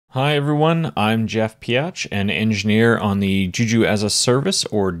Hi everyone, I'm Jeff Pihach, an engineer on the Juju As A Service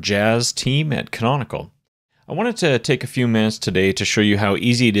or Jazz team at Canonical. I wanted to take a few minutes today to show you how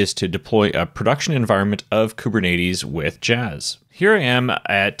easy it is to deploy a production environment of Kubernetes with Jazz. Here I am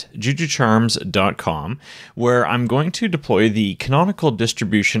at jujucharms.com, where I'm going to deploy the Canonical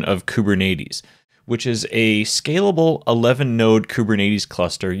distribution of Kubernetes, which is a scalable 11-node Kubernetes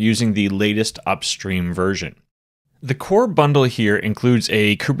cluster using the latest upstream version. The core bundle here includes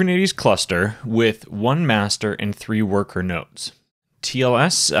a Kubernetes cluster with one master and 3 worker nodes.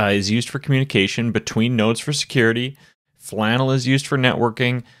 TLS is used for communication between nodes for security, Flannel is used for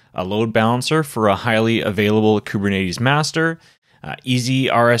networking, a load balancer for a highly available Kubernetes master, Easy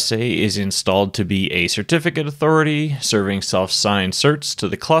RSA is installed to be a certificate authority, serving self-signed certs to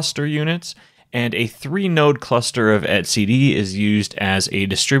the cluster units, and a 3-node cluster of etcd is used as a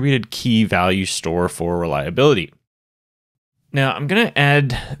distributed key value store for reliability. Now, I'm going to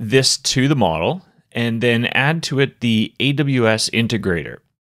add this to the model and then add to it the AWS integrator.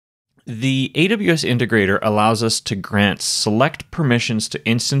 The AWS integrator allows us to grant select permissions to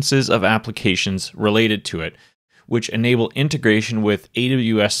instances of applications related to it, which enable integration with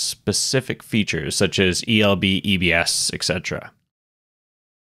AWS-specific features such as ELB, EBS, etc.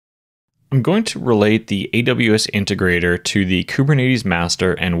 I'm going to relate the AWS integrator to the Kubernetes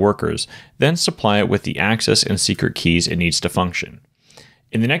master and workers, then supply it with the access and secret keys it needs to function.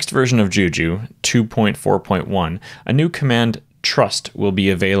 In the next version of Juju, 2.4.1, a new command trust will be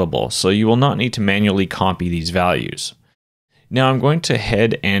available, so you will not need to manually copy these values. Now I'm going to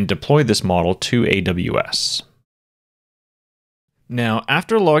head and deploy this model to AWS. Now,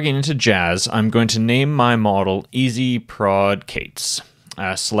 after logging into Jazz, I'm going to name my model EasyProd-K8s.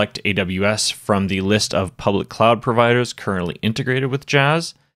 Select AWS from the list of public cloud providers currently integrated with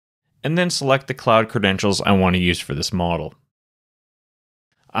Jazz, and then select the cloud credentials I want to use for this model.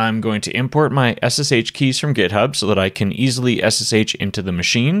 I'm going to import my SSH keys from GitHub so that I can easily SSH into the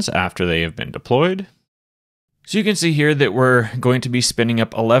machines after they have been deployed. So you can see here that we're going to be spinning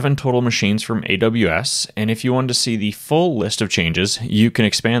up 11 total machines from AWS, and if you want to see the full list of changes, you can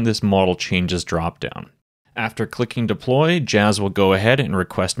expand this model changes dropdown. After clicking deploy, Jazz will go ahead and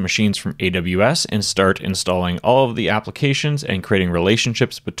request machines from AWS and start installing all of the applications and creating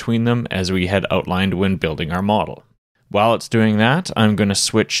relationships between them as we had outlined when building our model. While it's doing that, I'm going to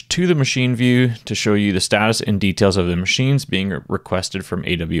switch to the machine view to show you the status and details of the machines being requested from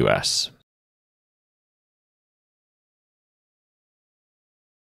AWS.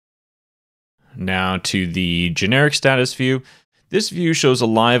 Now to the generic status view. This view shows a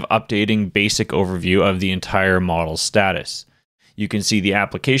live updating basic overview of the entire model's status. You can see the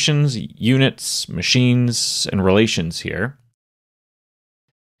applications, units, machines, and relations here.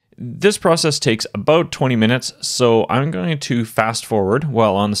 This process takes about 20 minutes, so I'm going to fast forward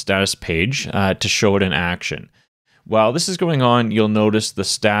while on the status page to show it in action. While this is going on, you'll notice the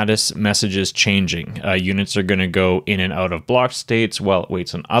status messages changing. Units are going to go in and out of blocked states while it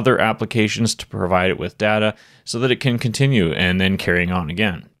waits on other applications to provide it with data so that it can continue and then carrying on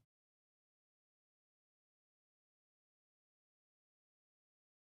again.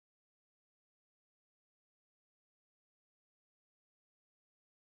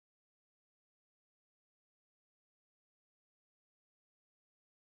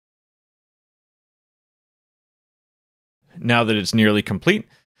 Now that it's nearly complete,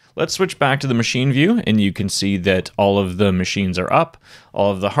 let's switch back to the machine view, and you can see that all of the machines are up,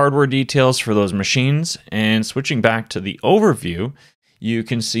 all of the hardware details for those machines, and switching back to the overview, you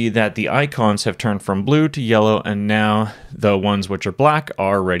can see that the icons have turned from blue to yellow, and now the ones which are black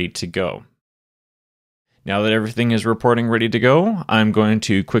are ready to go. Now that everything is reporting ready to go, I'm going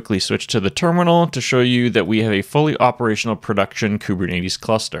to quickly switch to the terminal to show you that we have a fully operational production Kubernetes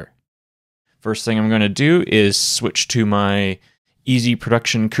cluster. First thing I'm going to do is switch to my Easy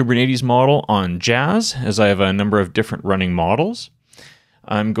Production Kubernetes model on Jazz, as I have a number of different running models.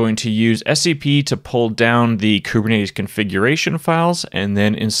 I'm going to use SCP to pull down the Kubernetes configuration files and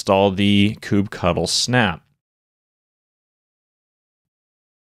then install the kubectl snap.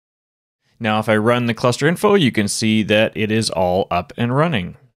 Now if I run the cluster info, you can see that it is all up and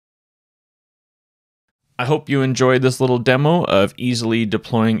running. I hope you enjoyed this little demo of easily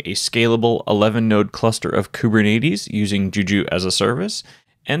deploying a scalable 11-node cluster of Kubernetes using Juju as a Service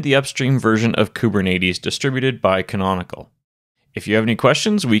and the upstream version of Kubernetes distributed by Canonical. If you have any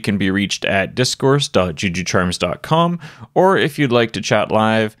questions, we can be reached at discourse.jujucharms.com, or if you'd like to chat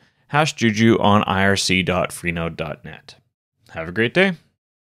live, #Juju on irc.freenode.net. Have a great day.